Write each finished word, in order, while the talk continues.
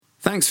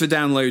Thanks for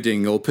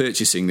downloading or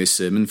purchasing this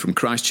sermon from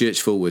Christ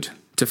Church Fulwood.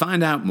 To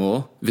find out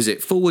more, visit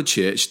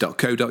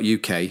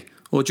fulwoodchurch.co.uk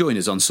or join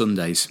us on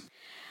Sundays.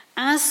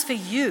 As for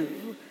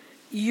you,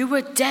 you were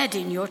dead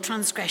in your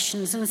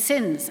transgressions and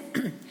sins,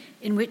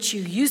 in which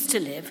you used to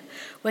live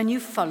when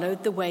you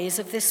followed the ways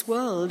of this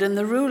world and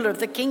the ruler of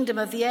the kingdom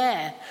of the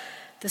air,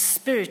 the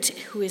Spirit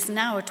who is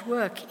now at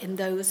work in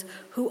those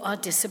who are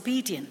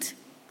disobedient.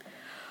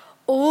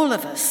 All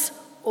of us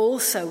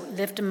also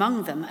lived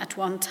among them at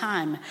one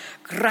time,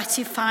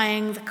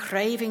 gratifying the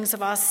cravings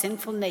of our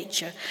sinful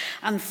nature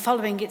and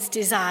following its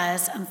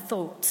desires and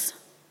thoughts.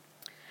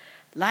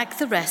 Like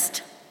the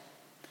rest,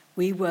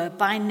 we were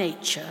by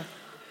nature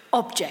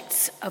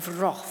objects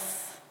of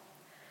wrath.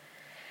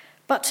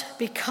 But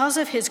because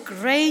of his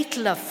great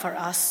love for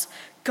us,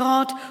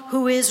 God,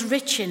 who is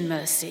rich in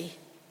mercy,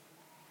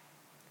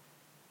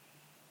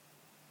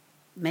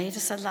 made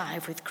us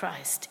alive with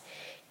Christ,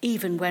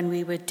 even when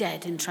we were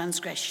dead in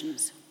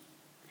transgressions.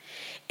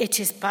 It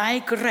is by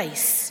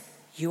grace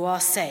you are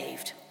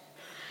saved.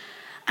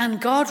 And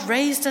God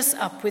raised us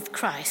up with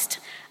Christ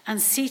and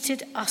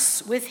seated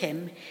us with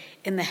him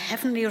in the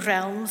heavenly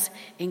realms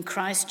in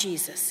Christ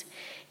Jesus,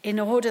 in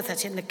order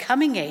that in the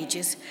coming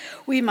ages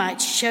we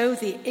might show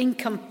the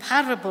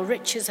incomparable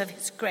riches of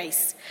his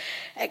grace,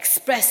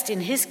 expressed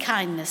in his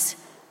kindness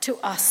to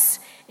us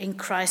in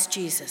Christ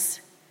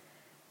Jesus.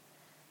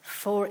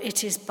 For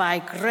it is by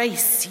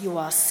grace you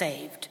are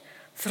saved,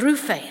 through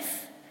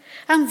faith,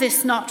 and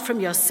this not from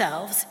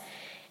yourselves,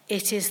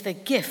 it is the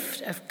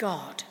gift of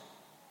God,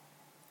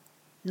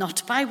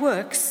 not by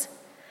works,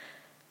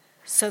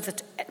 so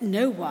that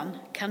no one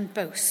can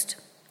boast.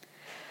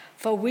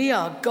 For we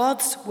are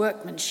God's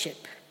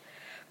workmanship,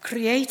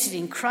 created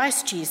in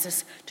Christ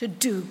Jesus to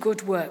do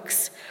good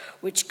works,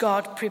 which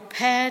God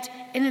prepared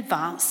in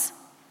advance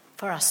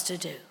for us to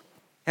do.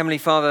 Heavenly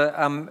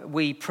Father,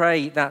 we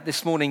pray that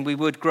this morning we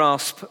would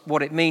grasp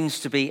what it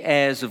means to be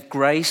heirs of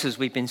grace, as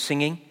we've been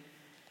singing,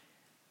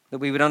 that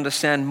we would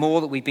understand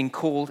more that we've been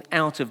called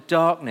out of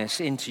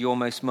darkness into your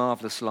most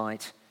marvellous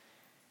light,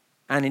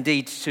 and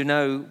indeed to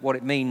know what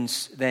it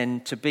means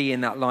then to be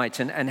in that light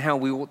and how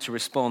we ought to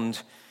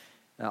respond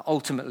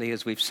ultimately,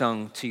 as we've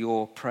sung, to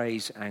your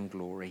praise and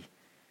glory.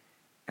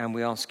 And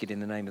we ask it in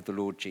the name of the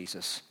Lord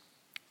Jesus.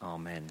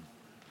 Amen.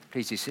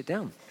 Please do sit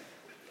down.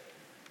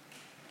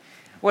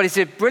 Well, it's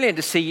brilliant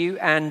to see you,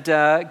 and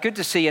good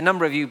to see a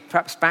number of you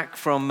perhaps back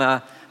from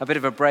a bit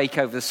of a break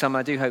over the summer.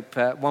 I do hope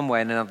one way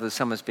or another the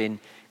summer's been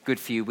good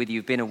for you, whether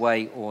you've been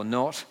away or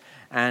not.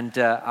 And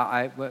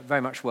I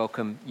very much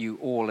welcome you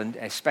all, and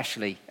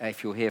especially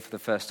if you're here for the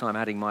first time,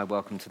 adding my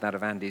welcome to that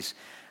of Andy's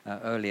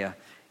earlier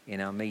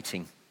in our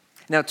meeting.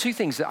 Now, two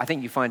things that I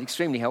think you find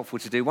extremely helpful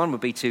to do. One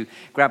would be to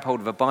grab hold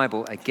of a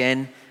Bible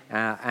again,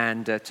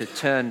 and to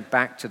turn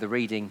back to the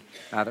reading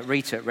that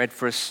Rita read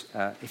for us.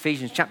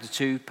 Ephesians chapter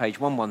 2, page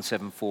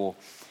 1174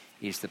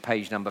 is the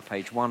page number,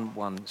 page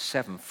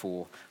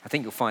 1174. I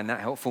think you'll find that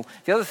helpful.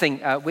 The other thing,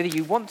 whether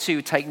you want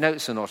to take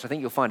notes or not, I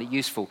think you'll find it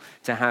useful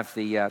to have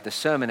the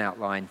sermon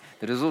outline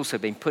that has also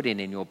been put in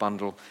your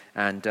bundle,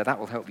 and that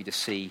will help you to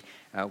see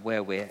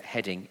where we're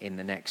heading in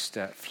the next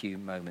few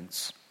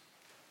moments.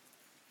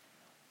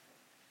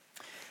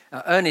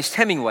 Ernest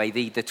Hemingway,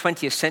 the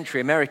 20th century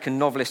American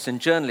novelist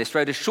and journalist,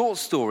 wrote a short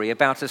story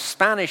about a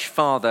Spanish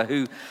father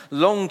who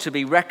longed to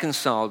be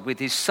reconciled with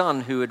his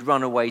son who had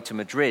run away to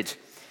Madrid.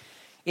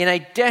 In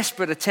a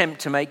desperate attempt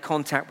to make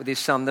contact with his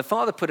son, the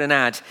father put an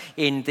ad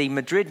in the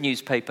Madrid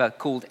newspaper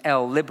called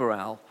El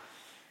Liberal.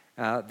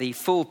 The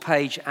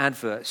full-page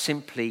advert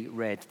simply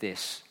read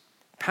this: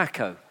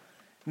 "Paco,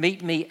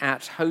 meet me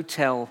at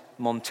Hotel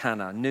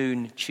Montana,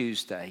 noon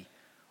Tuesday.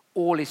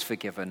 All is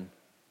forgiven.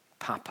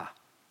 Papa."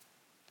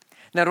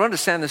 Now, to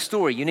understand the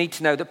story, you need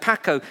to know that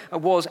Paco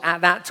was at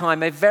that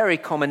time a very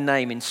common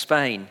name in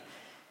Spain.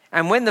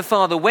 And when the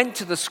father went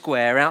to the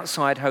square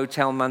outside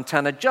Hotel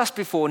Montana just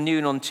before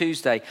noon on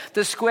Tuesday,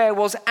 the square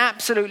was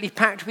absolutely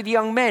packed with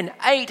young men,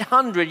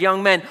 800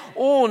 young men,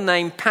 all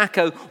named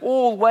Paco,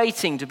 all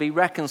waiting to be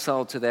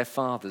reconciled to their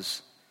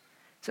fathers.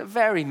 It's a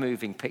very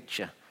moving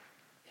picture.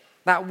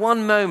 That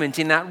one moment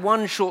in that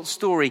one short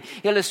story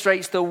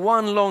illustrates the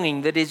one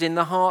longing that is in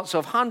the hearts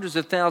of hundreds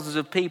of thousands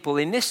of people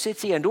in this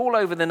city and all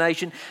over the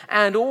nation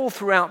and all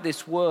throughout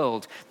this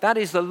world. That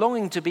is the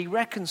longing to be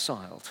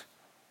reconciled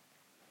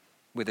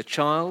with a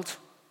child,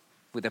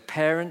 with a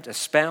parent, a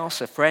spouse,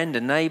 a friend,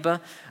 a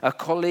neighbor, a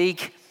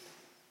colleague,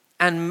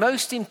 and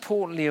most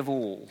importantly of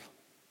all,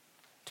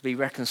 to be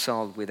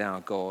reconciled with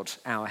our God,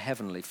 our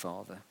Heavenly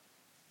Father.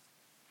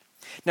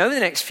 Now, over the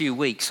next few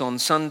weeks, on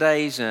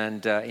Sundays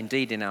and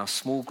indeed in our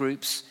small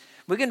groups,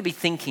 we're going to be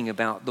thinking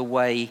about the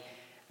way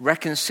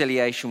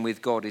reconciliation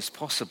with God is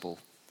possible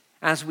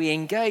as we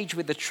engage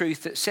with the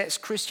truth that sets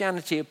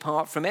Christianity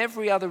apart from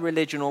every other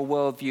religion or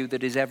worldview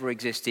that has ever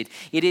existed.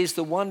 It is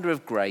the wonder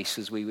of grace,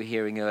 as we were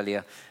hearing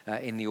earlier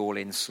in the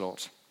all-in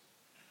slot.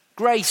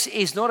 Grace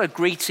is not a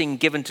greeting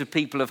given to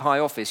people of high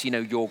office,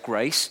 your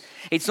grace.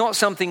 It's not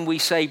something we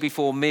say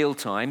before meal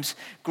times.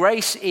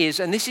 Grace is,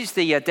 and this is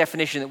the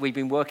definition that we've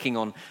been working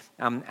on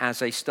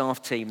as a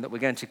staff team that we're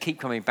going to keep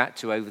coming back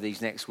to over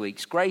these next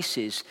weeks. Grace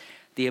is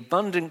the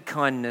abundant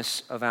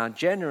kindness of our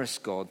generous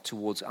God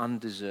towards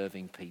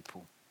undeserving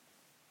people.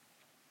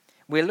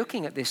 We're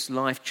looking at this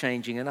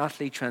life-changing and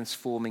utterly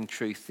transforming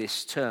truth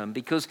this term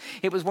because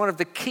it was one of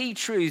the key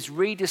truths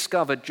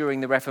rediscovered during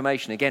the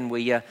Reformation. Again,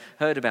 we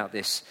heard about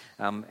this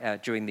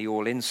during the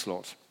All-In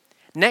slot.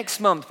 Next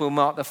month will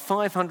mark the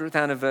 500th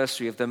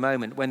anniversary of the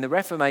moment when the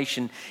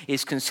Reformation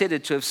is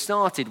considered to have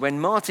started,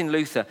 when Martin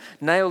Luther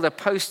nailed a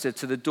poster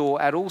to the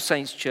door at All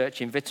Saints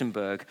Church in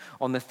Wittenberg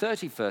on the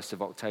 31st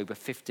of October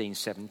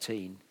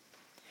 1517.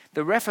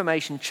 The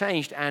Reformation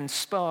changed and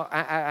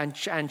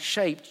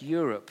shaped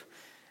Europe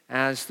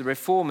as the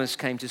Reformers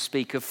came to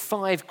speak of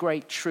 5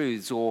 great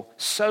truths, or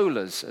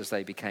solas as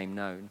they became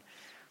known.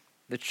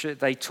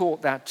 They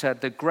taught that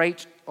the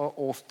great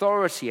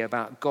authority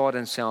about God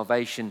and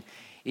salvation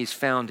is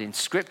found in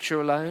Scripture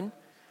alone,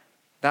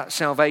 that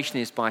salvation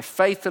is by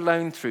faith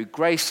alone, through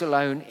grace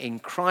alone, in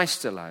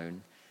Christ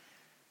alone,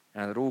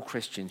 and that all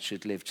Christians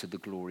should live to the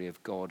glory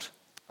of God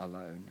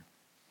alone.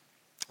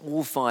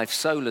 All 5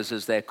 solas,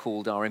 as they're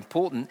called, are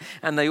important,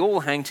 and they all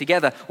hang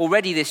together.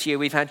 Already this year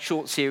we've had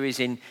short series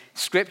in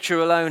Scripture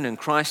alone and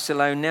Christ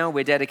alone. Now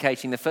we're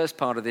dedicating the first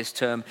part of this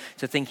term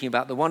to thinking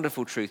about the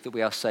wonderful truth that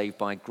we are saved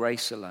by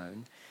grace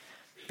alone.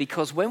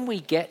 Because when we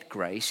get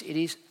grace, it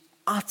is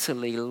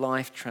utterly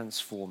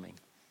life-transforming.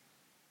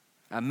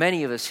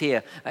 Many of us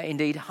here,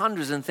 indeed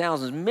hundreds and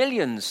thousands,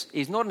 millions,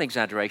 is not an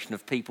exaggeration,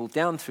 of people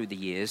down through the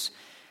years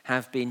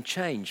have been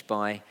changed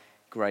by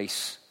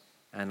grace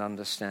and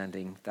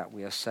understanding that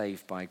we are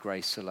saved by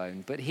grace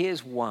alone. But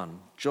here's one,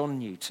 John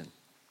Newton,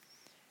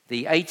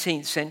 the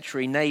 18th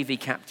century Navy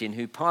captain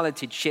who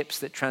piloted ships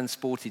that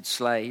transported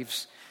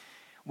slaves.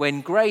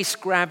 When grace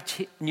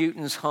grabbed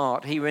Newton's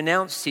heart, he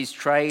renounced his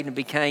trade and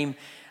became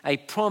a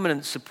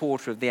prominent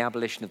supporter of the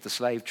abolition of the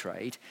slave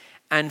trade.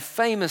 And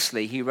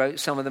famously, he wrote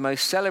some of the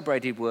most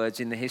celebrated words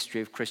in the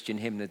history of Christian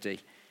hymnody.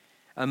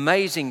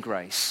 Amazing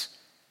grace,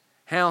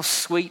 how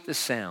sweet the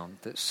sound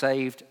that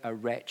saved a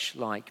wretch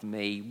like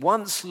me.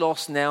 Once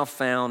lost, now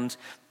found,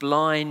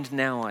 blind,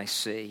 now I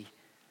see.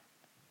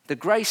 The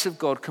grace of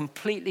God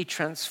completely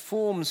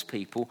transforms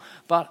people,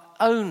 but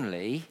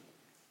only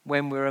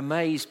when we're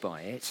amazed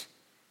by it.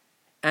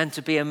 And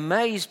to be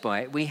amazed by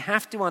it, we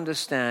have to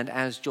understand,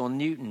 as John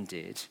Newton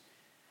did,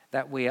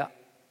 that we are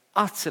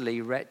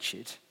utterly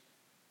wretched.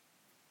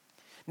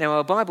 Now,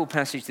 our Bible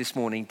passage this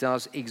morning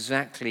does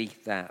exactly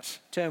that.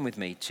 Turn with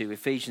me to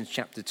Ephesians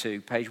chapter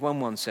 2, page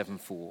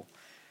 1174.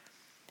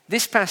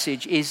 This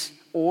passage is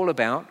all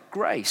about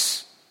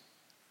grace.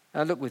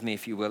 Now, look with me,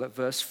 if you will, at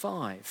verse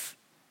 5.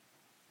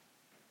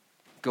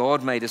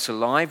 God made us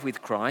alive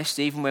with Christ,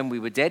 even when we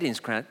were dead in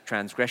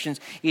transgressions.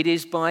 It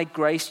is by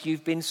grace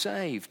you've been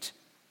saved.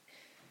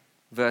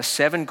 Verse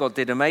 7, God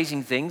did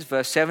amazing things.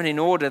 Verse 7, in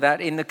order that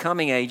in the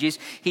coming ages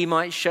he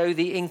might show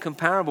the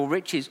incomparable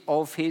riches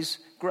of his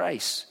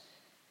grace.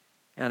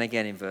 And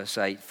again in verse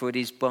 8, for it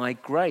is by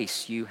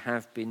grace you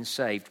have been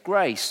saved.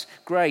 Grace,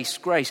 grace,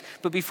 grace.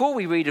 But before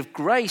we read of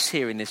grace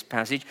here in this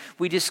passage,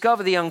 we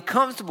discover the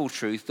uncomfortable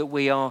truth that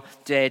we are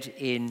dead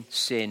in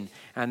sin.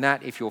 And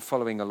that, if you're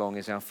following along,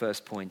 is our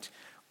first point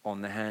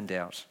on the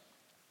handout.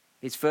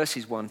 It's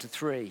verses 1 to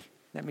 3.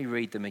 Let me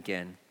read them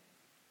again.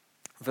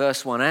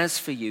 Verse 1, as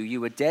for you, you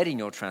were dead in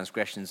your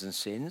transgressions and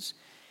sins,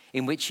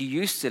 in which you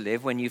used to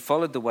live when you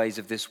followed the ways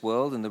of this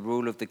world and the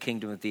rule of the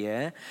kingdom of the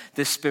air,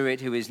 the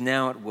spirit who is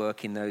now at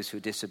work in those who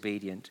are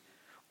disobedient.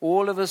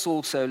 All of us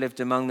also lived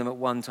among them at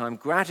one time,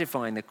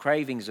 gratifying the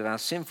cravings of our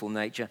sinful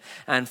nature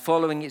and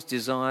following its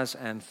desires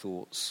and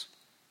thoughts.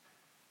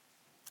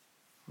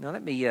 Now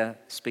let me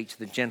speak to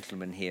the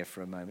gentleman here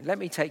for a moment. Let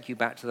me take you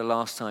back to the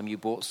last time you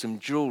bought some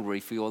jewellery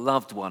for your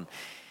loved one.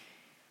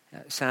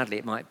 Sadly,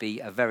 it might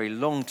be a very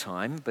long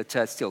time, but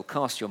still,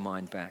 cast your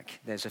mind back.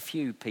 There's a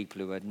few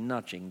people who are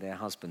nudging their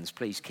husbands.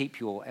 Please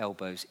keep your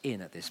elbows in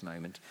at this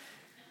moment.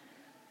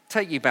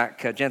 Take you back,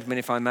 gentlemen,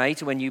 if I may,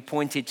 to when you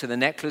pointed to the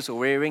necklace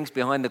or earrings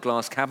behind the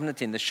glass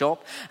cabinet in the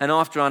shop, and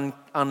after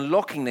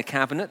unlocking the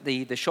cabinet,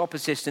 the shop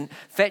assistant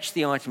fetched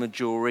the item of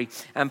jewellery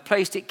and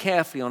placed it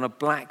carefully on a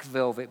black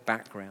velvet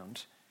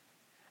background.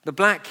 The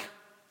black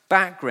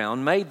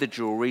background made the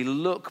jewellery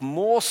look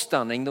more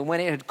stunning than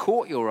when it had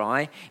caught your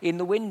eye in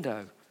the window.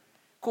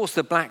 Of course,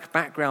 the black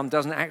background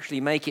doesn't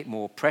actually make it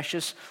more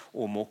precious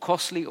or more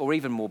costly or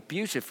even more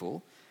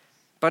beautiful,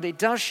 but it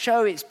does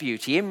show its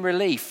beauty in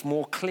relief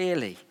more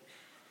clearly.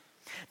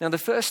 Now, the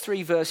first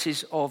 3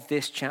 verses of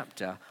this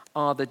chapter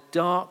are the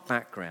dark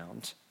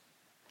background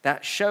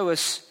that show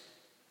us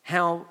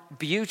how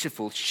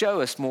beautiful,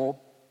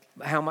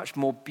 how much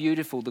more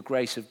beautiful the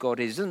grace of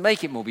God is. It doesn't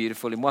make it more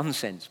beautiful in one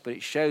sense, but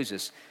it shows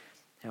us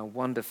how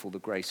wonderful the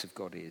grace of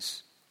God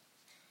is.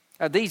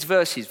 These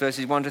verses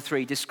 1 to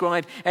 3,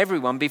 describe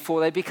everyone before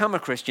they become a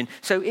Christian.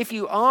 So if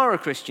you are a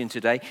Christian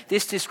today,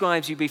 this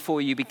describes you before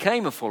you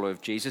became a follower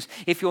of Jesus.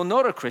 If you're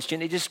not a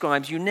Christian, it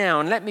describes you now.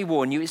 And let me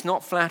warn you, it's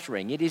not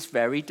flattering. It is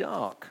very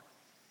dark.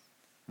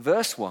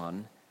 Verse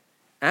 1,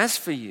 as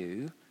for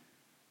you,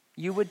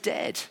 you were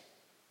dead.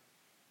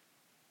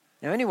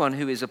 Now, anyone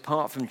who is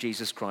apart from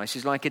Jesus Christ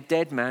is like a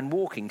dead man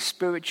walking,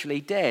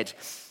 spiritually dead.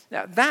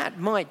 Now, that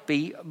might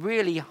be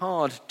really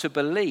hard to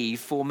believe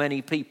for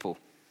many people.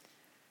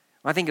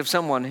 I think of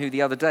someone who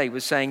the other day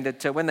was saying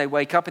that when they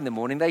wake up in the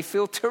morning, they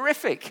feel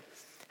terrific.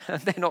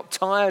 They're not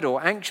tired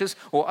or anxious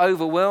or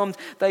overwhelmed.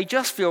 They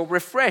just feel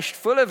refreshed,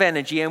 full of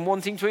energy and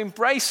wanting to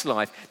embrace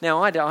life.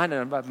 Now, I don't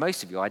know about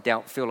most of you. I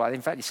doubt feel like,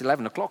 in fact, it's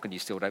 11 o'clock and you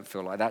still don't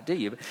feel like that, do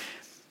you? But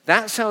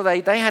that's how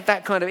they had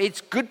that kind of,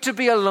 it's good to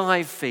be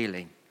alive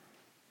feeling.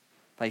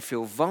 They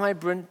feel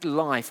vibrant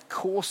life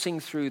coursing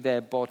through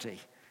their body.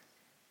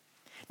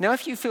 Now,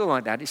 if you feel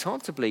like that, it's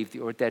hard to believe that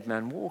you're a dead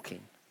man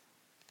walking.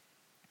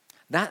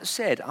 That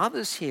said,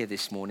 others here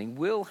this morning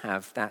will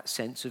have that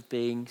sense of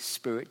being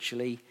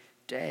spiritually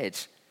dead.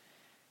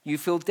 You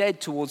feel dead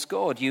towards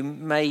God. You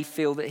may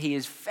feel that he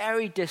is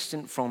very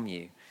distant from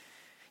you.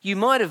 You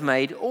might have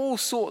made all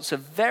sorts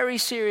of very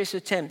serious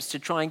attempts to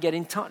try and get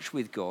in touch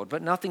with God,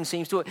 but nothing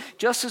seems to work.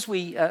 Just as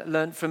we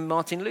learned from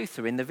Martin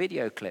Luther in the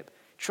video clip,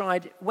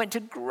 went to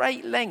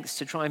great lengths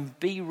to try and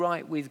be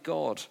right with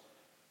God.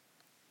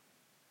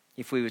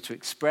 If we were to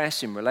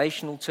express in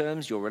relational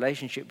terms your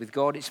relationship with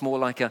God, it's more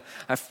like a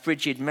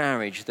frigid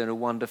marriage than a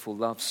wonderful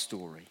love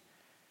story.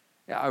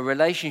 A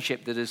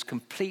relationship that has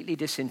completely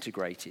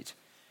disintegrated.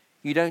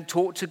 You don't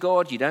talk to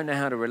God, you don't know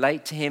how to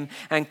relate to him,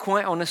 and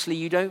quite honestly,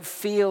 you don't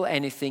feel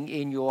anything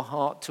in your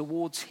heart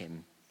towards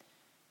him.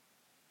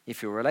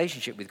 If your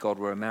relationship with God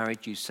were a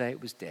marriage, you'd say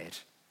it was dead.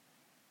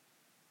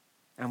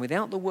 And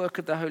without the work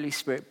of the Holy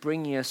Spirit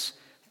bringing us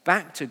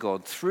back to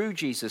God through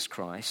Jesus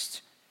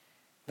Christ,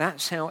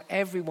 that's how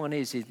everyone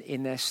is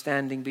in their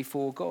standing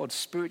before God.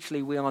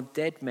 Spiritually, we are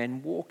dead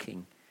men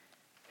walking.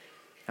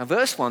 Now,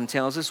 verse 1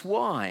 tells us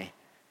why.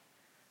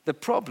 The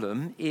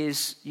problem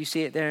is, you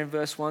see it there in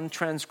verse 1,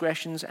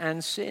 transgressions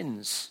and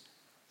sins.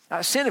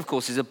 Sin, of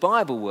course, is a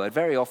Bible word,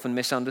 very often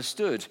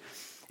misunderstood.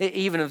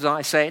 Even as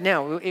I say it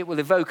now, it will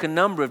evoke a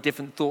number of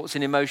different thoughts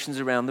and emotions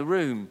around the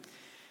room.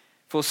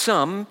 For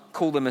some,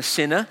 call them a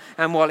sinner,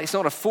 and while it's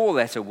not a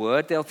four-letter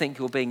word, they'll think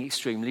you're being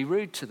extremely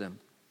rude to them.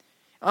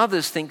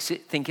 Others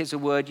think it's a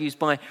word used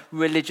by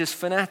religious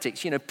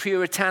fanatics,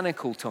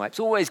 puritanical types,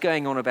 always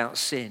going on about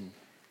sin.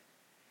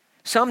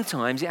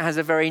 Sometimes it has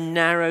a very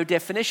narrow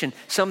definition,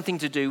 something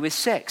to do with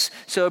sex.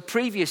 So a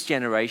previous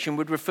generation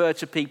would refer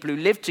to people who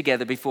lived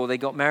together before they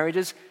got married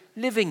as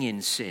living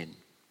in sin.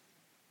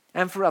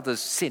 And for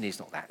others, sin is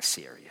not that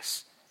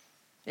serious.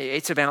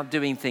 It's about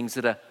doing things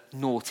that are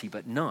naughty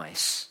but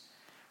nice.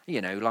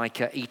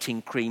 Like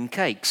eating cream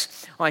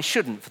cakes. I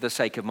shouldn't for the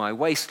sake of my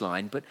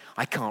waistline, but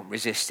I can't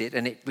resist it,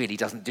 and it really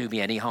doesn't do me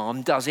any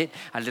harm, does it?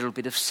 A little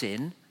bit of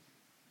sin.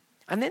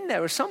 And then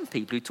there are some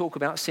people who talk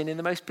about sin in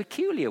the most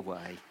peculiar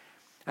way.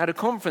 At a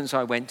conference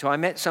I went to, I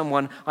met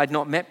someone I'd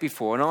not met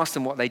before and asked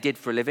them what they did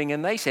for a living,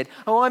 and they said,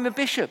 I'm a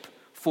bishop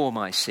for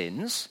my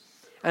sins.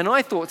 And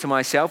I thought to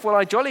myself, well,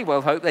 I jolly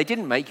well hope they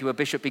didn't make you a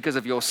bishop because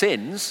of your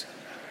sins.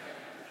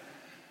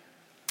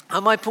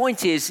 And my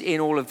point is,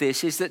 in all of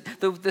this, is that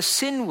the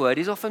sin word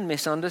is often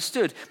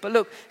misunderstood. But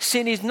look,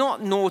 sin is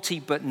not naughty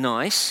but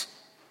nice,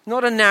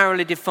 not a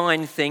narrowly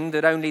defined thing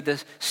that only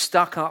the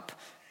stuck-up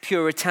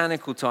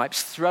puritanical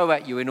types throw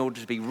at you in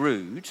order to be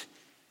rude.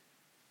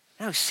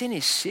 No, sin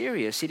is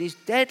serious. It is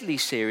deadly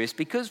serious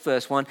because,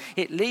 verse 1,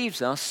 it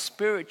leaves us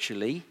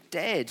spiritually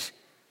dead.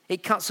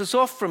 It cuts us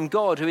off from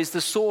God, who is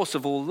the source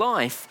of all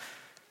life.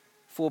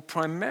 For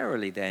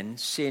primarily then,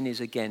 sin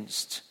is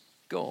against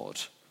God.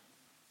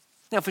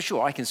 Now, for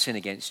sure, I can sin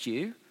against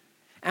you,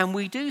 and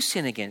we do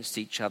sin against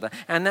each other,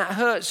 and that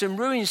hurts and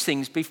ruins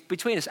things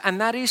between us,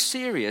 and that is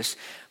serious.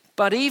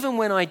 But even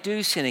when I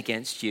do sin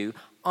against you,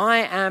 I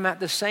am at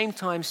the same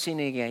time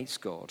sinning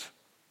against God,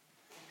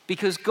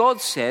 because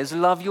God says,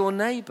 love your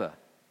neighbor.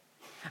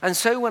 And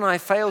so when I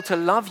fail to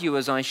love you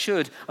as I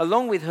should,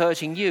 along with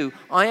hurting you,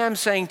 I am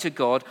saying to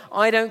God,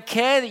 I don't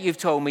care that you've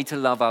told me to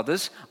love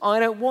others. I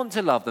don't want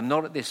to love them,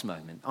 not at this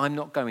moment. I'm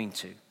not going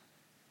to.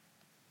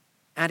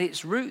 At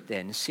its root,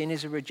 then, sin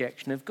is a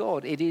rejection of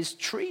God. It is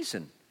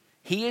treason.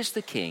 He is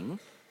the king,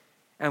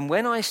 and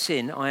when I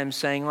sin, I am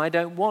saying I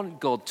don't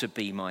want God to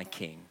be my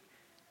king.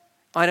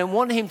 I don't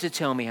want him to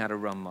tell me how to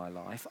run my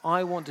life.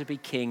 I want to be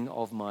king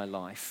of my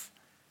life.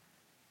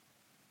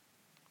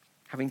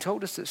 Having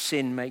told us that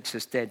sin makes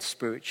us dead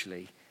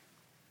spiritually,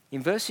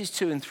 in verses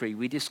 2 and 3,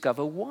 we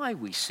discover why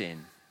we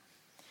sin.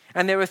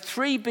 And there are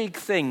three big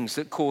things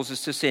that cause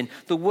us to sin: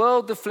 the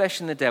world, the flesh,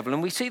 and the devil.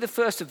 And we see the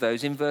first of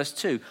those in verse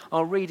 2.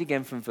 I'll read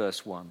again from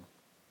verse 1.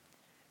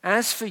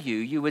 As for you,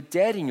 you were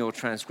dead in your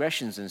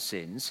transgressions and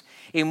sins,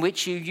 in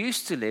which you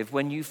used to live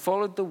when you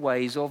followed the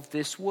ways of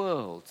this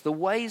world. The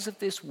ways of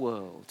this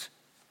world.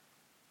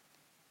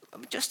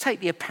 Just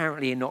take the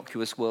apparently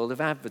innocuous world of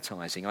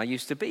advertising. I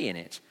used to be in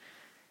it.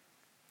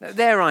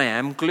 There I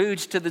am, glued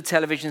to the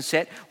television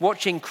set,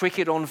 watching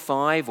Cricket on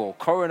 5 or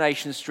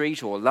Coronation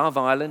Street or Love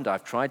Island.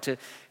 I've tried to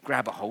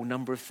grab a whole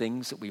number of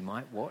things that we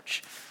might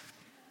watch.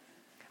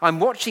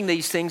 I'm watching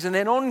these things, and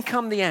then on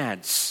come the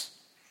ads.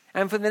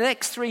 And for the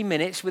next 3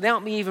 minutes,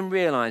 without me even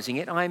realizing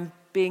it, I'm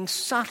being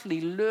subtly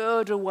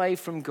lured away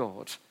from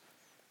God.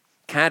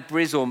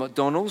 Cadbury's or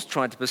McDonald's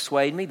tried to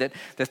persuade me that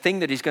the thing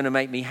that is going to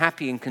make me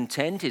happy and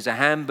content is a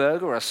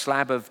hamburger or a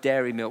slab of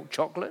dairy milk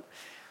chocolate.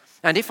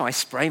 And if I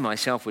spray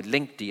myself with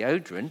Link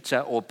deodorant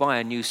or buy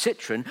a new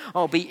Citroen,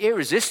 I'll be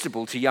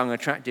irresistible to young,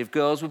 attractive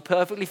girls with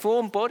perfectly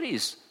formed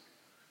bodies.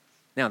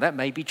 Now, that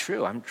may be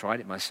true. I haven't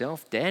tried it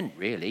myself. Daren't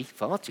really.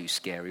 Far too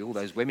scary, all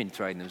those women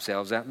throwing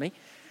themselves at me.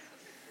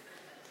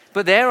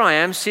 But there I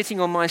am,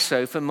 sitting on my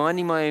sofa,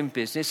 minding my own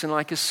business, and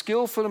like a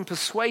skillful and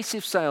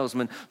persuasive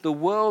salesman, the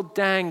world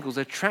dangles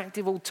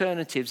attractive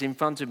alternatives in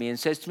front of me and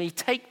says to me,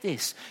 take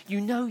this, you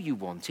know you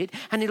want it,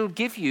 and it'll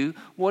give you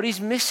what is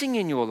missing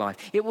in your life.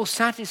 It will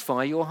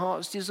satisfy your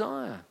heart's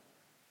desire.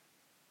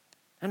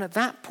 And at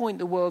that point,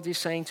 the world is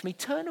saying to me,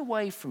 turn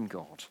away from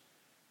God.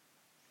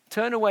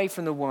 Turn away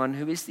from the one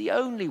who is the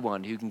only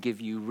one who can give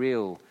you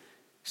real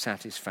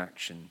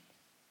satisfaction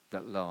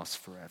that lasts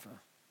forever.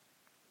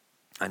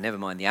 And never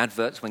mind the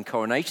adverts when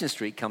Coronation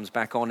Street comes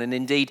back on, and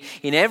indeed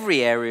in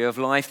every area of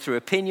life through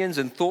opinions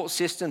and thought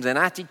systems and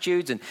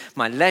attitudes and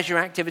my leisure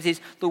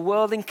activities, the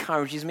world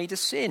encourages me to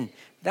sin.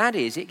 That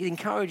is, it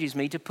encourages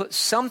me to put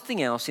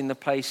something else in the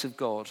place of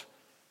God.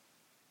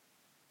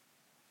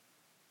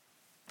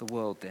 The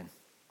world then.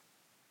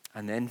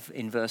 And then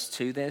in verse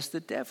 2 there's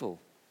the devil.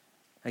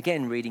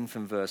 Again, reading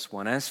from verse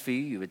 1, as for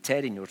you, you were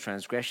dead in your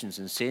transgressions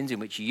and sins in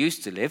which you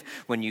used to live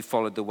when you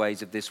followed the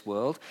ways of this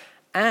world,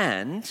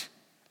 and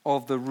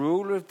of the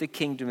ruler of the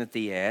kingdom of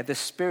the air, the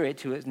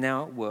spirit who is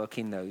now at work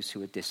in those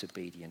who are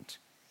disobedient.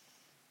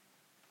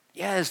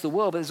 Yeah, there's the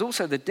world, but there's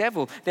also the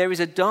devil. There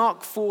is a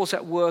dark force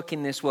at work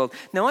in this world.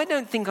 Now, I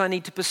don't think I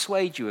need to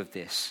persuade you of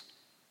this.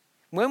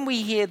 When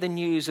we hear the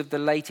news of the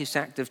latest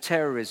act of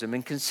terrorism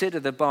and consider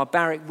the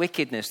barbaric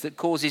wickedness that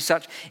causes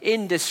such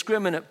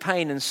indiscriminate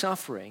pain and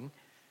suffering,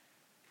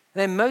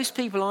 then most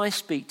people I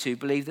speak to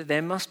believe that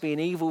there must be an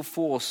evil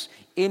force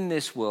in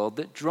this world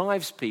that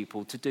drives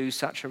people to do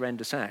such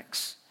horrendous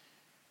acts.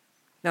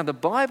 Now, the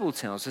Bible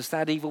tells us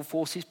that evil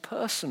force is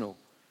personal.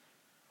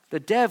 The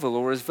devil,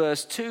 or as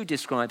verse 2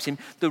 describes him,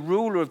 the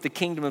ruler of the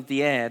kingdom of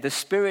the air, the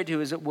spirit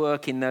who is at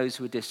work in those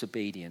who are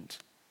disobedient.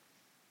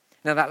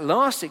 Now, that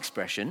last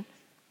expression,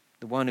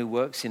 the one who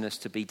works in us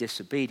to be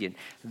disobedient,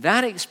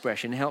 that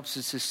expression helps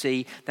us to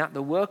see that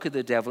the work of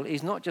the devil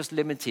is not just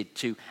limited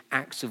to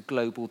acts of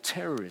global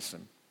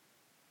terrorism.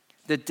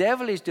 The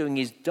devil is doing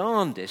his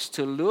darndest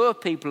to lure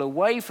people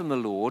away from the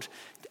Lord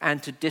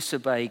and to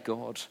disobey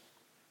God.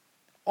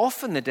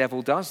 Often the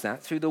devil does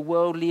that through the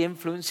worldly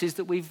influences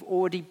that we've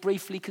already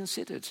briefly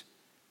considered.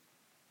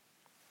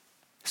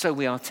 So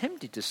we are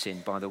tempted to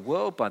sin by the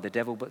world, by the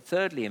devil, but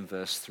thirdly in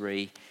verse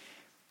 3,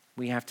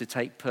 we have to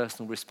take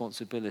personal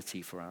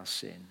responsibility for our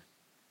sin.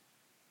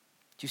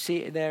 Do you see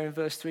it there in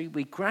verse 3?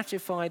 We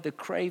gratify the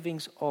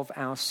cravings of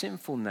our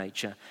sinful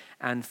nature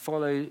and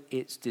follow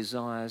its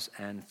desires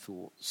and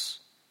thoughts.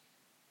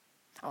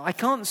 I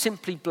can't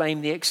simply blame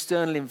the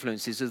external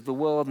influences of the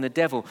world and the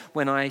devil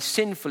when I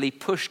sinfully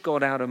push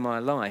God out of my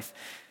life.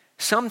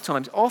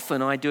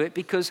 Often I do it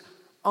because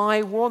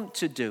I want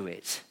to do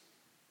it.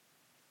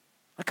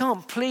 I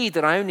can't plead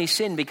that I only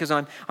sin because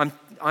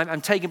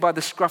I'm taken by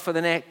the scruff of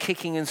the neck,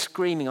 kicking and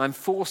screaming. I'm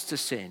forced to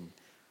sin.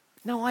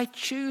 No, I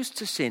choose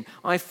to sin.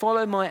 I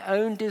follow my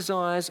own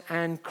desires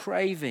and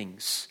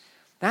cravings.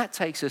 That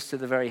takes us to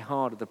the very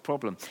heart of the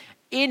problem.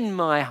 In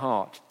my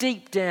heart,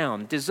 deep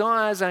down,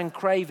 desires and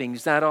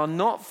cravings that are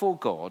not for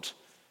God,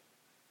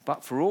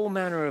 but for all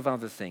manner of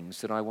other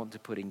things that I want to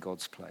put in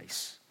God's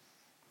place.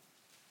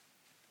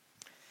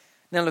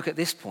 Now look, at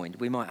this point,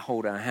 we might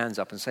hold our hands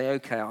up and say,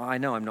 okay, I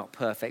know I'm not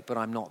perfect, but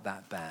I'm not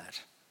that bad.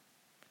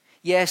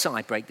 Yes,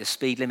 I break the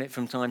speed limit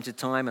from time to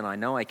time, and I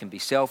know I can be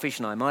selfish,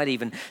 and I might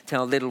even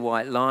tell little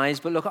white lies,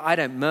 but look, I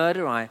don't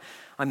murder, I'm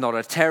not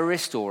a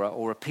terrorist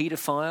or a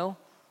paedophile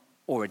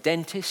or a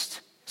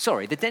dentist.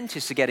 Sorry, the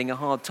dentists are getting a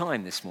hard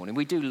time this morning.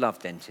 We do love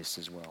dentists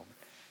as well.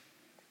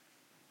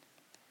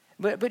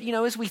 But you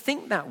know, as we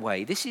think that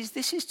way, this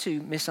is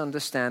to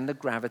misunderstand the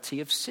gravity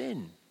of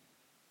sin.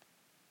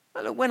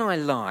 Well, look, when I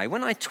lie,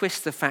 when I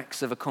twist the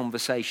facts of a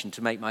conversation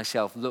to make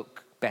myself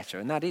look better,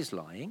 and that is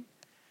lying,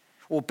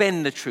 or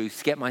bend the truth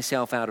to get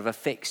myself out of a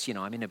fix, you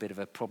know, I'm in a bit of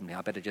a problem here,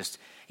 I better just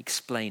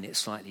explain it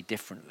slightly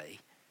differently.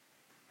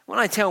 When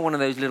I tell one of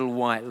those little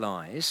white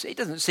lies, it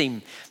doesn't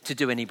seem to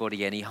do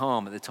anybody any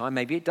harm at the time.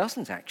 Maybe it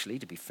doesn't actually,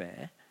 to be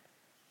fair.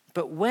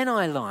 But when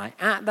I lie,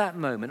 at that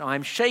moment,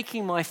 I'm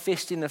shaking my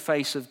fist in the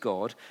face of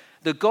God,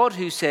 the God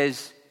who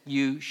says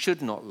you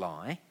should not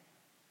lie.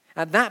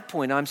 At that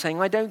point, I'm saying,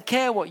 I don't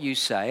care what you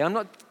say.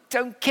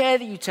 Don't care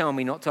that you tell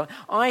me not to lie.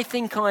 I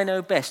think I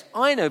know best.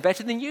 I know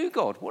better than you,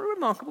 God. What a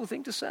remarkable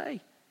thing to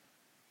say.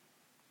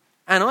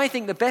 And I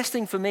think the best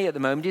thing for me at the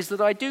moment is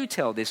that I do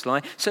tell this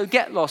lie. So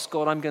get lost,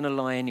 God, I'm going to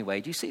lie anyway.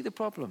 Do you see the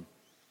problem?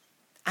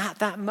 At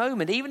that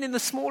moment, even in the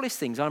smallest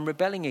things, I'm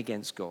rebelling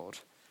against God.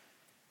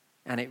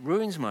 And it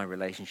ruins my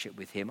relationship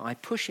with him. I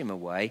push him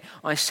away.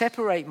 I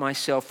separate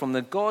myself from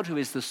the God who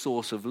is the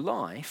source of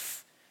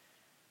life.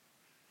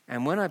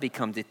 And when I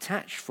become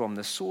detached from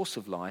the source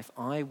of life,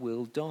 I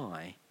will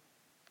die.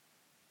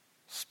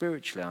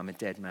 Spiritually, I'm a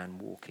dead man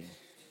walking.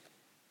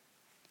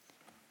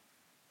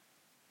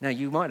 Now,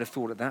 you might have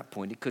thought at that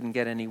point it couldn't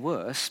get any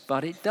worse,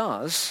 but it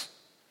does,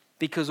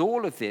 because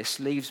all of this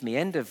leaves me,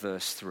 end of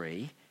verse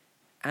 3,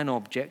 an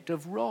object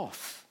of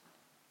wrath.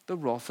 The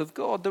wrath of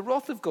God. The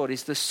wrath of God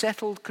is the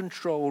settled,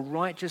 controlled,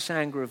 righteous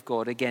anger of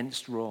God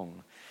against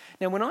wrong.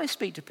 Now, when I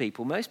speak to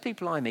people, most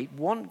people I meet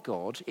want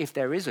God, if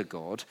there is a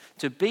God,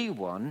 to be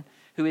one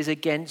who is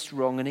against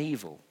wrong and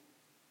evil.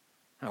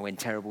 Now, when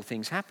terrible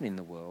things happen in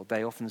the world,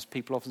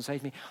 people often say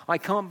to me, I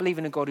can't believe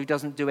in a God who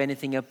doesn't do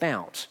anything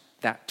about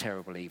that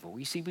terrible evil.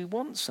 You see, we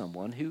want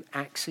someone who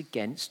acts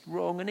against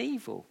wrong and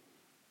evil.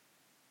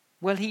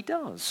 Well, he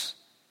does.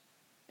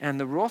 And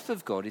the wrath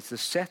of God is the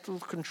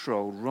settled,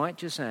 controlled,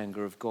 righteous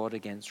anger of God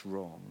against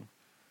wrong.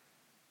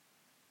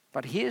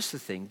 But here's the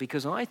thing,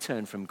 because I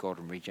turn from God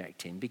and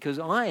reject him, because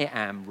I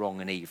am wrong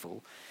and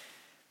evil,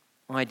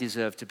 I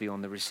deserve to be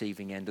on the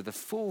receiving end of the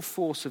full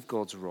force of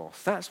God's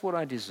wrath. That's what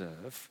I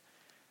deserve.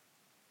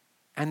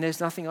 And there's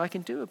nothing I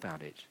can do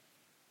about it,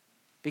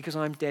 because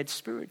I'm dead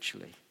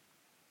spiritually.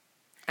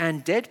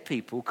 And dead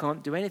people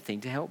can't do anything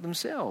to help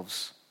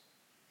themselves.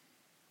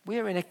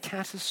 We're in a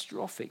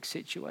catastrophic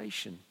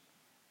situation.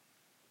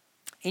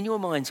 In your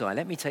mind's eye,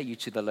 let me take you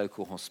to the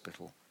local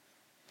hospital.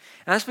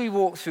 As we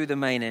walk through the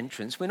main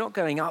entrance, we're not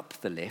going up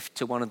the lift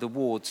to one of the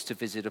wards to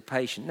visit a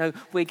patient. No,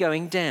 we're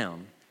going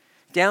down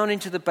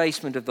into the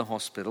basement of the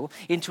hospital,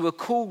 into a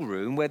cool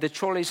room where the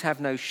trolleys have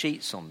no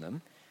sheets on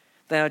them.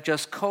 They are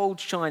just cold,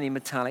 shiny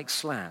metallic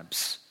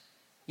slabs.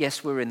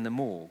 Yes, we're in the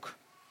morgue.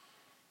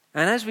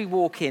 And as we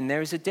walk in,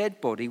 there is a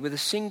dead body with a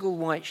single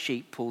white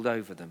sheet pulled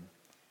over them.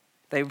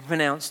 They were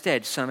pronounced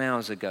dead some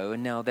hours ago,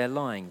 and now they're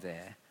lying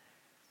there.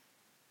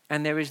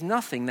 And there is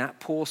nothing that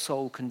poor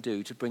soul can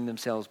do to bring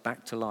themselves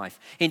back to life.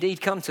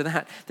 Indeed, come to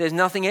that, there's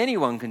nothing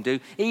anyone can do,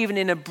 even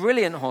in a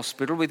brilliant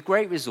hospital with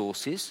great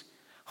resources,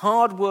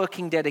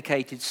 hard-working,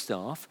 dedicated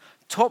staff,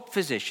 top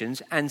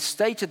physicians, and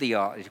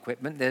state-of-the-art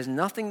equipment. There's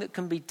nothing that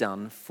can be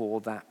done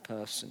for that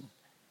person.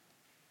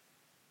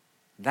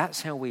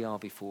 That's how we are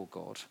before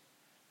God.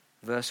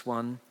 Verse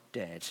 1,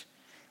 dead.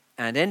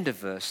 And end of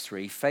verse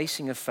 3,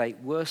 facing a fate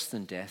worse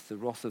than death, the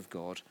wrath of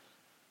God,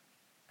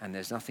 and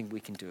there's nothing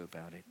we can do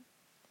about it.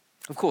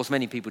 Of course,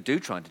 many people do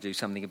try to do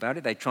something about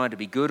it. They try to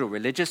be good or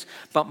religious,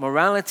 but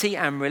morality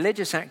and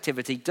religious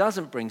activity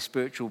doesn't bring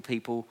spiritual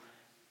people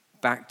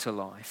back to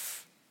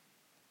life.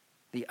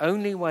 The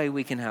only way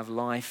we can have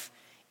life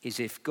is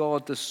if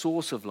God, the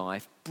source of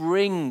life,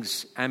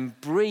 brings and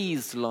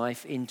breathes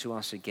life into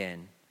us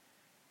again.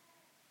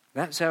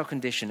 That's our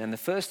condition. And the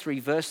first 3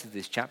 verses of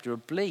this chapter are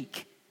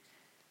bleak.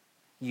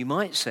 You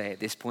might say at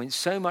this point,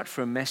 so much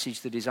for a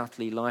message that is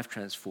utterly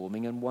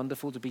life-transforming and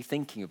wonderful to be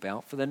thinking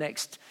about for the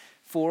next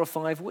 4 or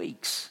 5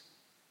 weeks.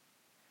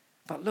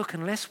 But look,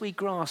 unless we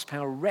grasp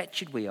how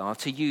wretched we are,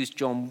 to use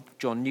John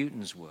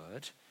Newton's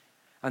word,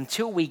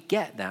 until we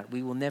get that,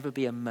 we will never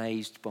be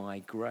amazed by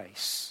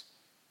grace.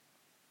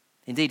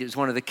 Indeed, it was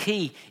one of the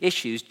key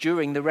issues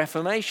during the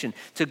Reformation,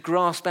 to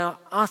grasp our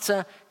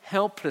utter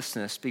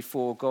helplessness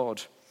before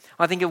God.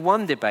 I think of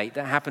one debate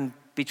that happened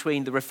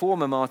between the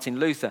reformer Martin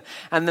Luther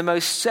and the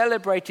most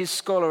celebrated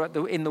scholar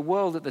in the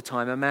world at the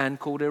time, a man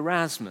called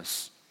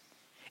Erasmus.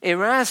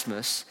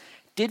 Erasmus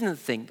didn't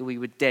think that we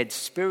were dead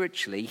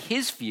spiritually.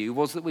 His view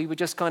was that we were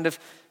just kind of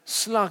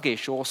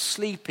sluggish or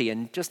sleepy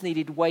and just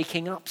needed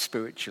waking up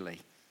spiritually.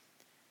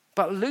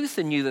 But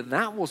Luther knew that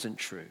that wasn't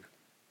true.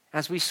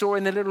 As we saw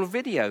in the little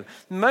video,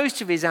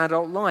 most of his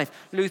adult life,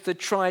 Luther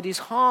tried his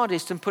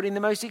hardest and put in the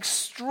most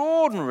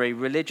extraordinary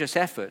religious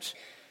effort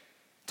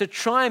to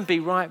try and be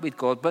right with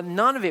God, but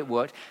none of it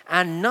worked,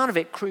 and none of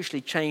it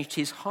crucially changed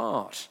his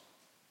heart.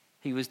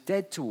 He was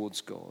dead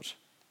towards God.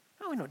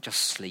 Oh, we're not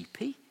just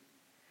sleepy.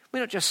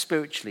 We're not just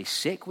spiritually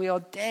sick. We are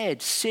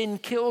dead. Sin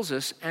kills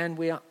us, and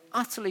we are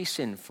utterly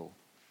sinful.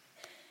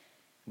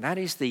 That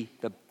is the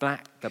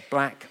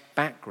black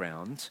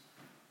background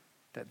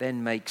that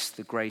then makes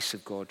the grace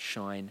of God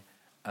shine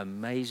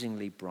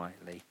amazingly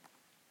brightly.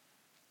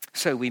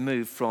 So we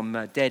move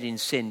from dead in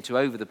sin to,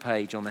 over the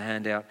page on the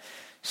handout,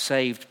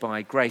 saved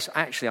by grace.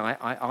 Actually, I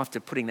after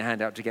putting the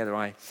handout together,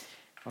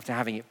 after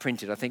having it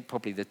printed, I think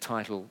probably the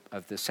title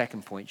of the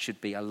second point should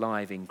be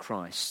Alive in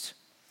Christ.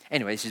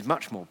 Anyway, this is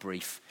much more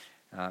brief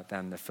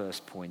than the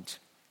first point.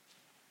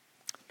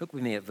 Look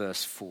with me at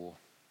verse 4.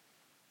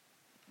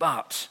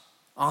 But,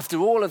 after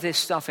all of this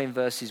stuff in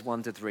verses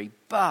 1 to 3,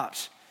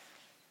 but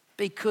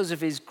because of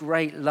his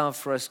great love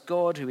for us,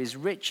 God, who is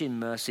rich in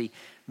mercy,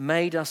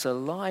 made us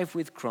alive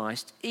with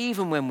Christ,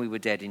 even when we were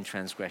dead in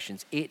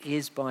transgressions. It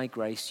is by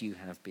grace you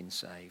have been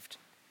saved.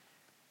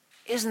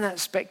 Isn't that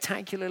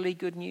spectacularly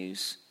good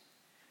news?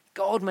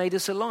 God made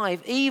us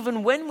alive,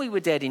 even when we were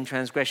dead in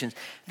transgressions.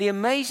 The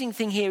amazing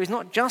thing here is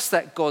not just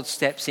that God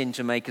steps in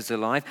to make us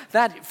alive.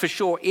 That for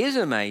sure is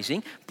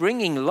amazing.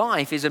 Bringing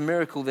life is a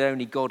miracle that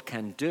only God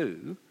can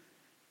do.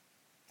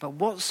 But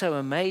what's so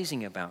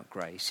amazing about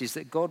grace is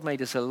that God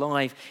made us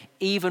alive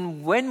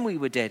even when we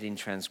were dead in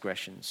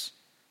transgressions.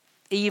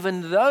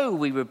 even though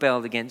we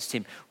rebelled against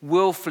him,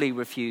 willfully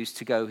refused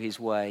to go his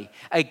way,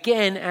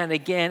 again and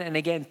again and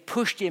again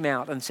pushed him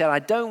out and said, I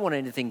don't want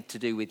anything to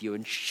do with you,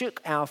 and shook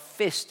our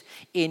fist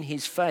in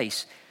his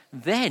face.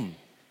 Then,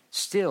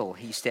 still,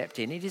 he stepped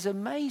in. It is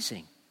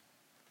amazing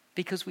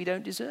because we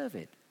don't deserve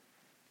it.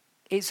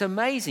 It's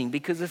amazing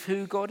because of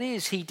who God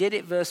is. He did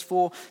it, verse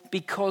 4,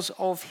 because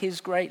of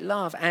his great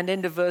love. And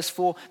end of verse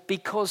 4,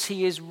 because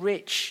he is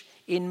rich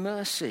in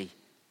mercy.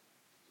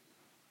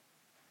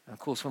 Of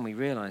course, when we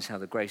realize how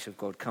the grace of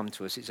God come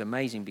to us, it's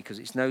amazing because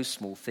it's no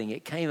small thing.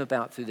 It came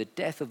about through the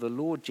death of the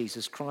Lord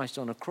Jesus Christ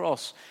on a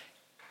cross.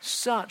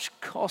 Such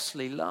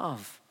costly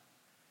love.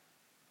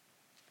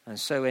 And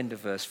so, end of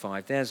verse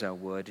 5, there's our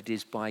word. It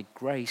is by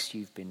grace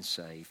you've been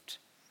saved.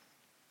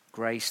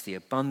 Grace, the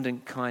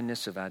abundant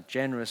kindness of our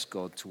generous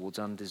God towards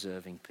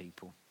undeserving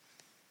people.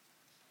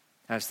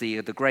 As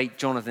the great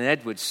Jonathan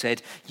Edwards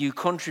said, you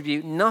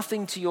contribute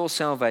nothing to your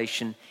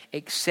salvation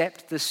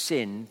except the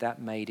sin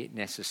that made it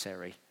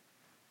necessary.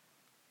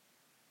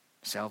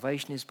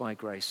 Salvation is by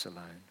grace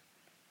alone.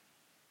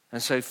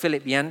 And so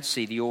Philip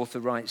Yancey, the author,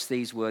 writes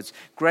these words.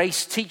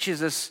 Grace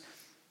teaches us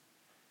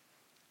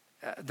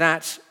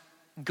that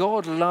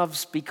God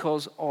loves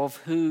because of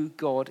who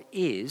God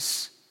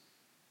is,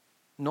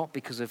 not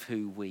because of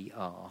who we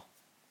are.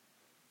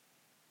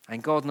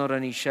 And God not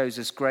only shows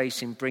us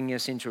grace in bringing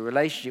us into a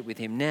relationship with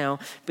him now,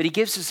 but he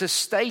gives us a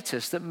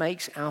status that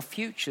makes our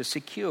future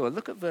secure.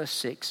 Look at verse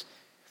 6.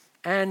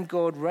 And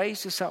God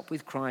raised us up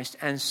with Christ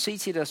and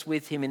seated us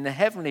with him in the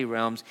heavenly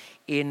realms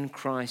in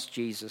Christ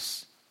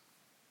Jesus.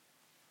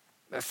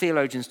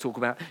 Theologians talk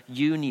about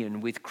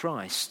union with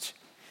Christ.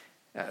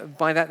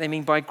 By that they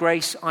mean by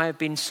grace I have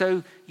been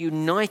so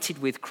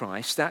united with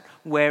Christ that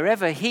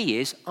wherever he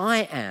is,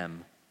 I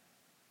am.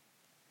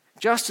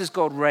 Just as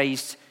God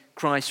raised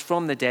Christ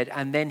from the dead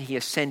and then he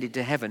ascended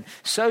to heaven.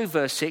 So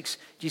verse 6,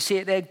 do you see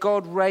it there?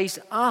 God raised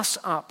us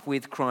up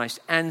with Christ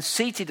and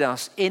seated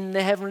us in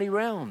the heavenly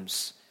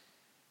realms.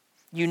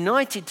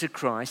 United to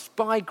Christ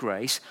by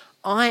grace,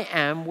 I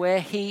am where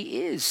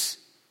he is.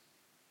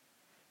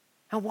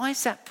 And why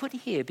is that put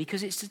here?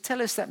 Because it's to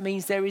tell us that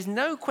means there is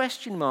no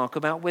question mark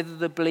about whether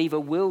the believer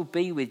will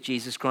be with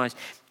Jesus Christ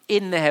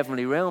in the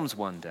heavenly realms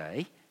one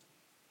day.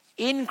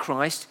 In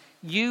Christ,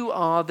 you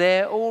are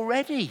there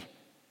already.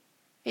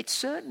 It's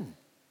certain.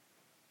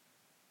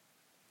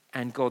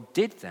 And God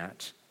did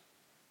that,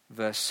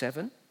 verse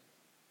 7,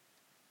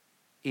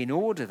 in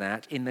order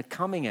that in the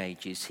coming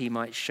ages he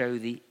might show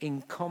the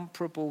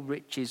incomparable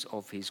riches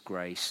of his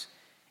grace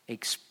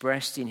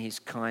expressed in his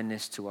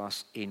kindness to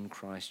us in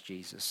Christ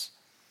Jesus.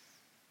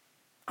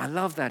 I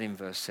love that in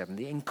verse 7,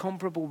 the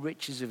incomparable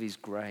riches of his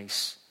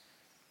grace.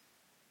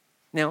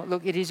 Now,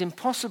 look, it is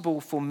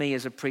impossible for me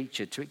as a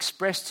preacher to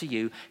express to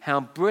you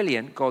how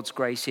brilliant God's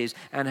grace is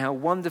and how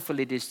wonderful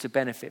it is to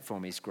benefit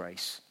from his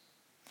grace.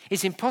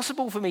 It's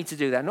impossible for me to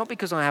do that, not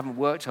because I haven't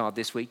worked hard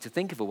this week to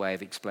think of a way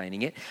of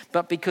explaining it,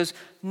 but because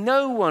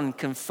no one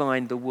can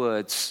find the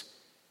words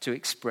to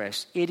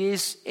express. It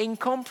is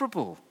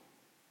incomparable.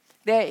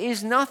 There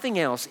is nothing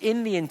else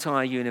in the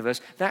entire universe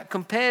that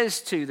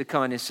compares to the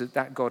kindness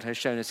that God has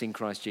shown us in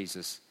Christ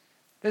Jesus.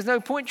 There's no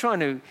point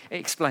trying to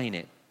explain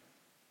it.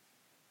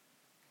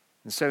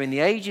 And so in the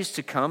ages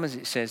to come, as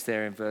it says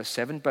there in verse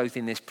 7, both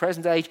in this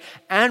present age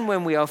and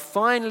when we are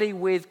finally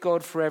with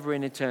God forever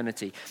in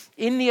eternity,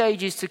 in the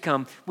ages to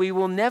come, we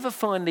will never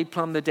finally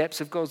plumb the depths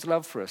of God's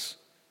love for us.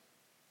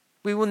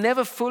 We will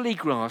never fully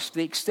grasp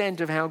the extent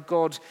of how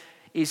God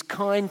is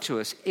kind to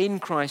us in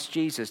Christ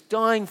Jesus,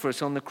 dying for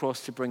us on the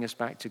cross to bring us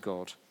back to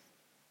God.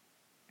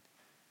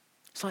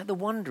 It's like the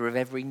wonder of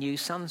every new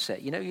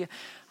sunset. You know,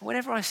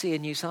 whenever I see a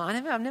new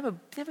sunset, I never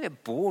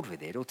get bored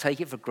with it or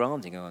take it for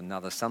granted. Oh,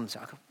 another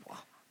sunset. I go,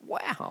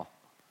 wow.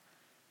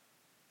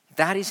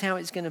 That is how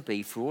it's going to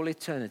be for all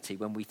eternity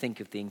when we think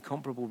of the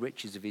incomparable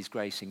riches of his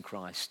grace in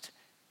Christ.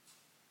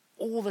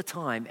 All the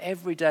time,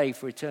 every day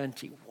for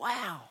eternity.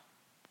 Wow.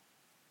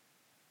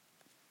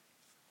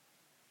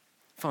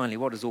 Finally,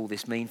 what does all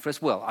this mean for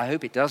us? Well, I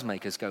hope it does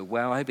make us go,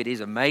 wow. I hope it is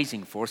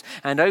amazing for us.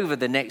 And over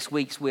the next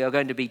weeks, we are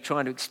going to be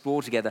trying to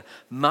explore together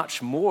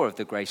much more of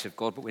the grace of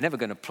God, but we're never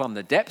going to plumb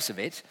the depths of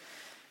it.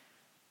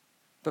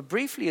 But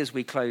briefly, as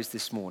we close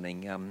this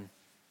morning,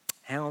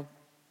 how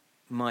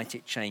might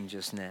it change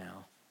us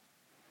now?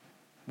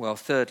 Well,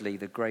 thirdly,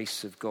 the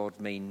grace of God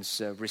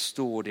means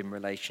restored in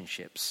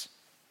relationships.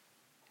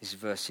 This is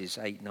verses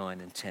 8,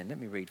 9, and 10. Let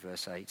me read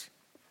verse 8.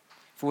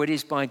 For it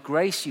is by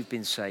grace you've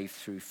been saved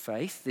through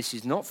faith. This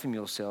is not from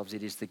yourselves,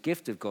 it is the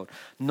gift of God,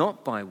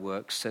 not by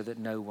works, so that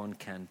no one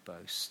can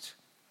boast.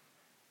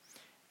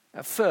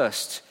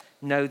 First,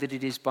 know that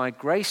it is by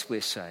grace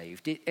we're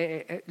saved.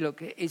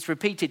 Look, it's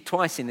repeated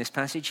twice in this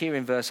passage, here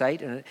in verse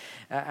 8 and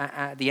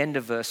at the end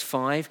of verse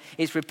 5.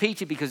 It's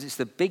repeated because it's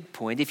the big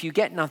point. If you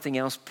get nothing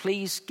else,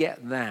 please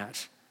get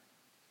that.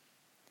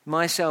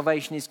 My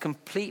salvation is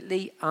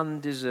completely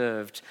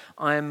undeserved.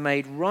 I am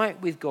made right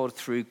with God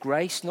through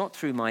grace, not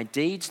through my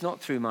deeds,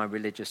 not through my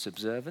religious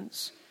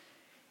observance.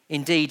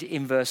 Indeed,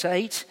 in verse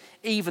 8,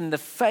 even the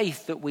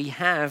faith that we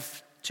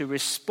have to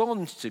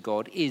respond to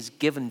God is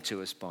given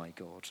to us by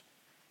God.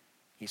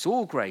 It's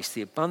all grace,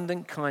 the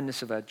abundant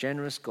kindness of our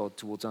generous God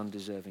towards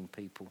undeserving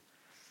people.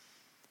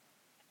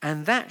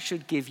 And that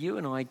should give you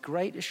and I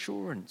great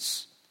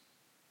assurance.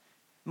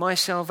 My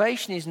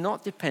salvation is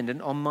not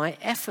dependent on my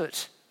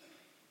effort.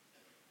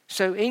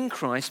 So in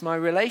Christ, my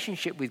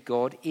relationship with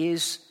God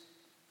is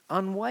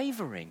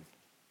unwavering.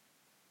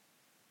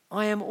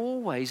 I am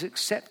always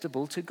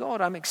acceptable to God.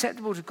 I'm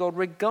acceptable to God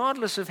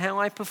regardless of how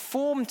I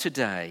perform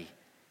today.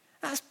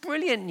 That's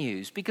brilliant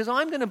news, because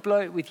I'm going to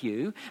blow it with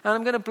you, and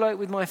I'm going to blow it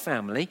with my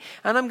family,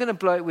 and I'm going to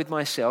blow it with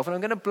myself, and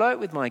I'm going to blow it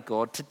with my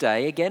God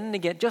today, again and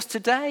again, just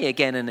today,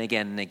 again and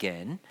again and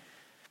again.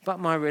 But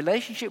my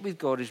relationship with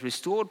God is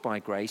restored by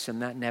grace,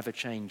 and that never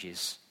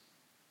changes.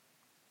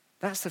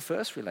 That's the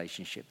first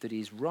relationship that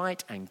is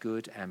right and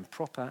good and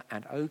proper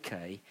and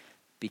okay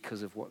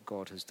because of what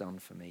God has done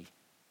for me.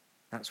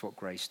 That's what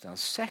grace does.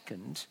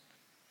 Second,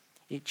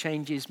 it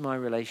changes my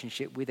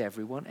relationship with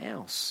everyone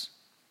else.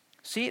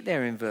 See it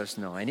there in verse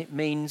 9.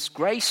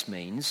 Grace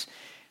means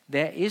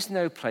there is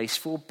no place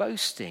for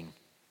boasting.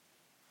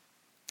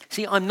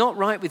 See, I'm not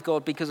right with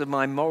God because of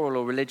my moral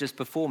or religious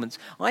performance.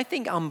 I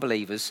think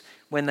unbelievers,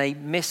 when they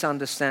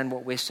misunderstand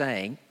what we're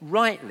saying,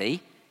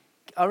 rightly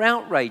are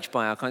outraged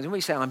by our kinds. When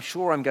we say, I'm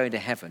sure I'm going to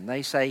heaven,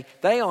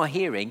 they are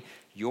hearing,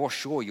 you're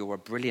sure you're a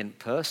brilliant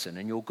person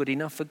and you're good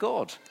enough for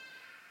God.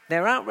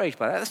 They're outraged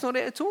by that. That's not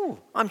it at all.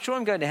 I'm sure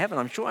I'm going to heaven.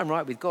 I'm sure I'm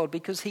right with God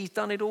because he's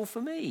done it all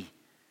for me.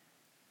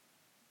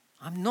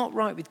 I'm not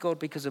right with God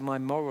because of my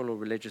moral or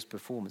religious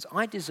performance.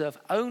 I deserve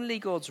only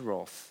God's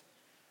wrath.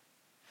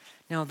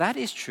 Now, that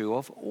is true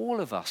of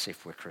all of us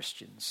if we're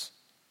Christians.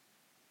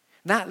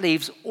 That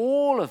leaves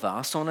all of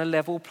us on a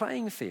level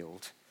playing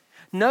field.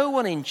 No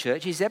one in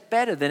church is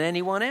better than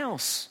anyone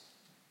else.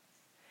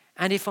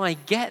 And if I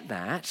get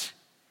that,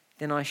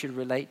 then I should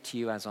relate to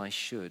you as I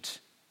should,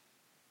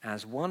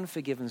 as one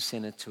forgiven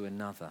sinner to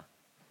another.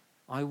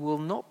 I will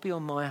not be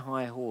on my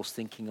high horse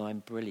thinking I'm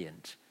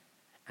brilliant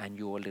and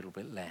you're a little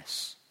bit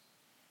less.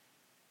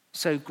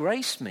 So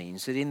grace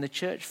means that in the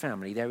church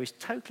family there is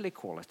total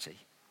equality.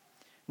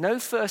 No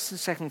first and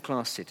second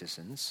class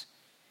citizens.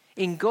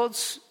 In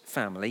God's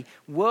family,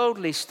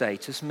 worldly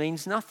status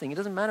means nothing. It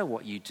doesn't matter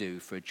what you do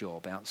for a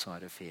job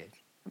outside of here.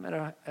 No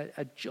matter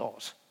a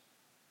jot.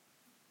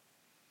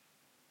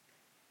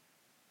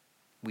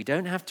 We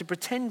don't have to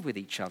pretend with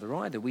each other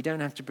either. We don't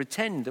have to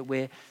pretend that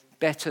we're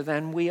better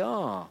than we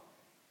are.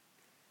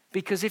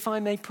 Because if I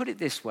may put it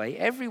this way,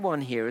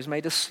 everyone here has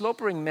made a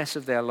slobbering mess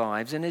of their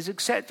lives and is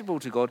acceptable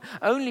to God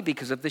only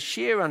because of the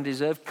sheer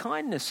undeserved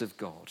kindness of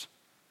God.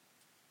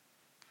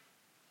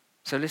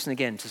 So listen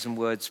again to some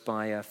words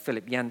by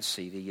Philip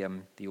Yancey,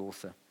 the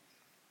author.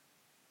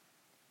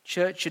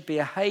 Church should be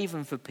a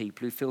haven for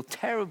people who feel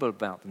terrible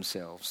about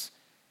themselves.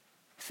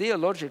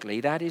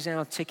 Theologically, that is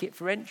our ticket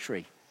for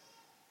entry.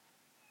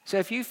 So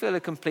if you feel a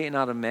complete and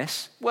utter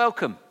mess,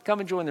 welcome. Come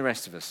and join the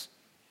rest of us.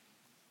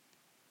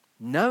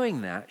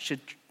 Knowing that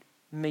should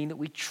mean that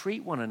we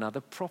treat one another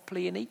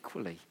properly and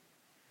equally.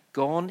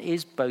 Gone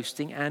is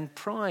boasting and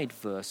pride,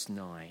 verse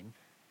 9.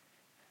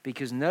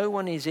 Because no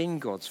one is in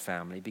God's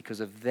family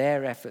because of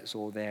their efforts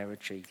or their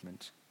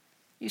achievement.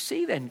 You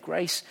see then,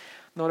 grace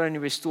not only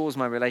restores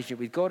my relationship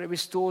with God, it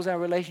restores our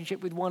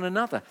relationship with one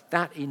another.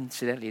 That,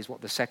 incidentally, is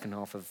what the second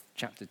half of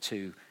chapter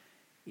 2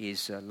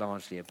 is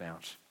largely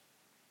about.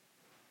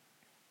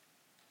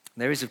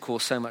 There is, of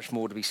course, so much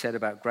more to be said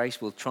about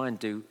grace. We'll try and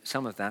do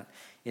some of that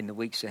in the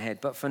weeks ahead.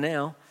 But for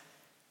now,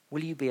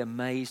 will you be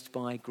amazed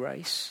by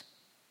grace?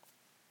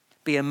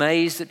 Be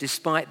amazed that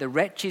despite the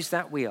wretches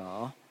that we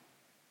are,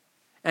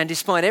 and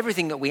despite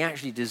everything that we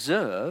actually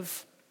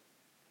deserve,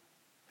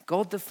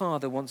 God the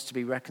Father wants to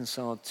be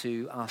reconciled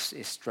to us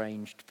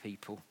estranged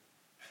people.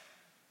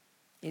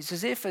 It's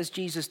as if, as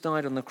Jesus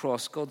died on the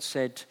cross, God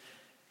said,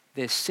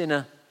 "This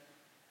sinner,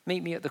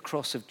 meet me at the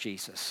cross of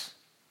Jesus,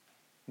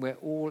 where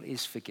all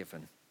is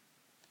forgiven,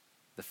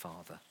 the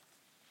Father."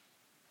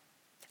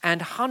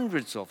 And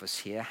hundreds of us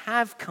here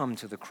have come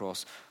to the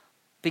cross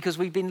because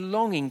we've been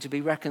longing to be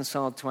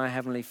reconciled to our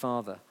Heavenly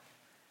Father.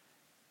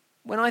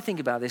 When I think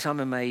about this, I'm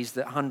amazed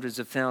that hundreds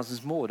of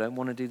thousands more don't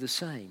want to do the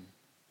same.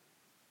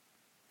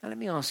 Now let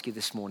me ask you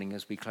this morning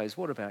as we close,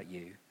 what about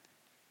you?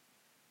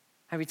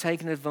 Have you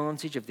taken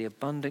advantage of the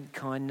abundant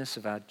kindness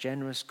of our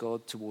generous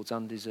God towards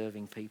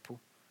undeserving people?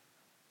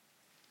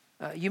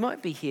 You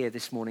might be here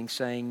this morning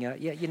saying,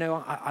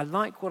 I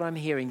like what I'm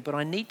hearing, but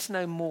I need to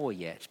know more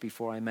yet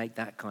before I make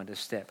that kind of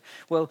step.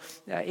 Well,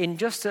 in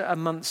just a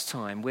month's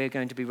time, we're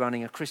going to be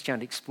running a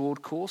Christianity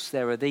Explored course.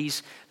 There are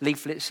these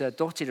leaflets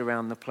dotted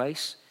around the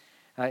place.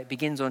 It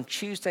begins on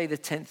Tuesday, the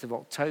 10th of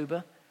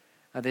October.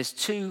 There's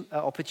two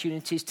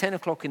opportunities, 10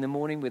 o'clock in the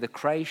morning with a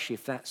creche,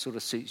 if that sort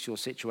of suits your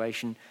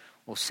situation,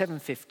 or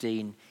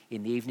 7:15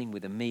 in the evening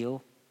with a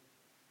meal.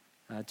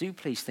 Do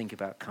please think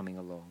about coming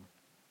along.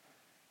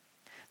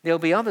 There'll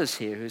be others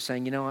here who are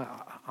saying,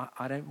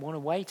 I don't want to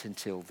wait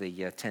until the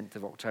 10th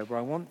of October.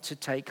 I want to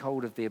take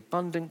hold of the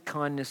abundant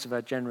kindness of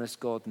our generous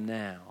God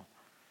now.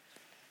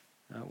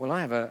 Well,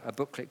 I have a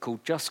booklet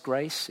called Just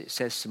Grace. It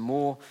says some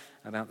more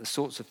about the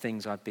sorts of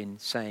things I've been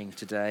saying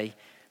today.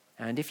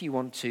 And if you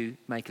want to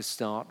make a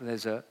start,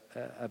 there's a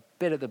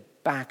bit at the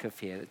back of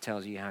here that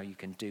tells you how you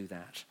can do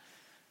that.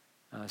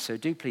 So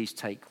do please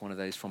take one of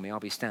those from me. I'll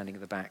be standing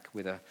at the back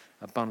with a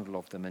bundle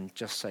of them, and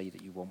just say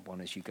that you want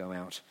one as you go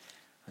out,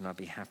 and I'll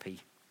be happy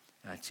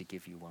to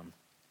give you one.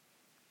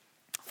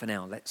 For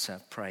now, let's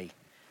pray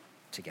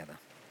together.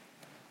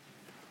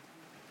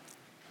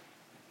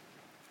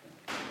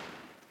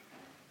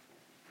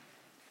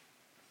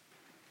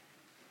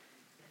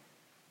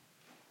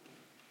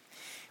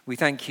 We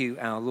thank you,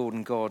 our Lord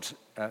and God,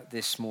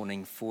 this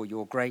morning for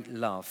your great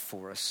love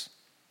for us.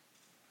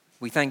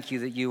 We thank you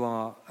that you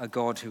are a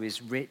God who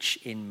is rich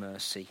in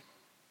mercy.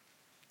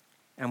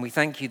 And we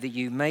thank you that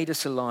you made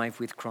us alive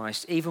with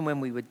Christ even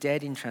when we were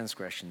dead in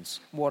transgressions.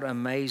 What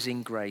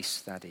amazing grace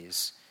that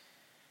is.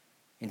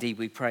 Indeed,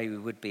 we pray we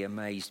would be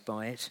amazed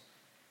by it.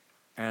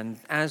 And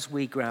as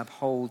we grab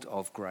hold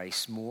of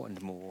grace more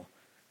and more,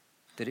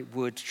 that it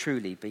would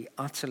truly be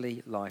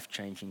utterly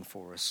life-changing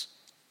for us.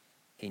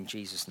 In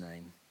Jesus'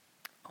 name.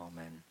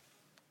 Amen.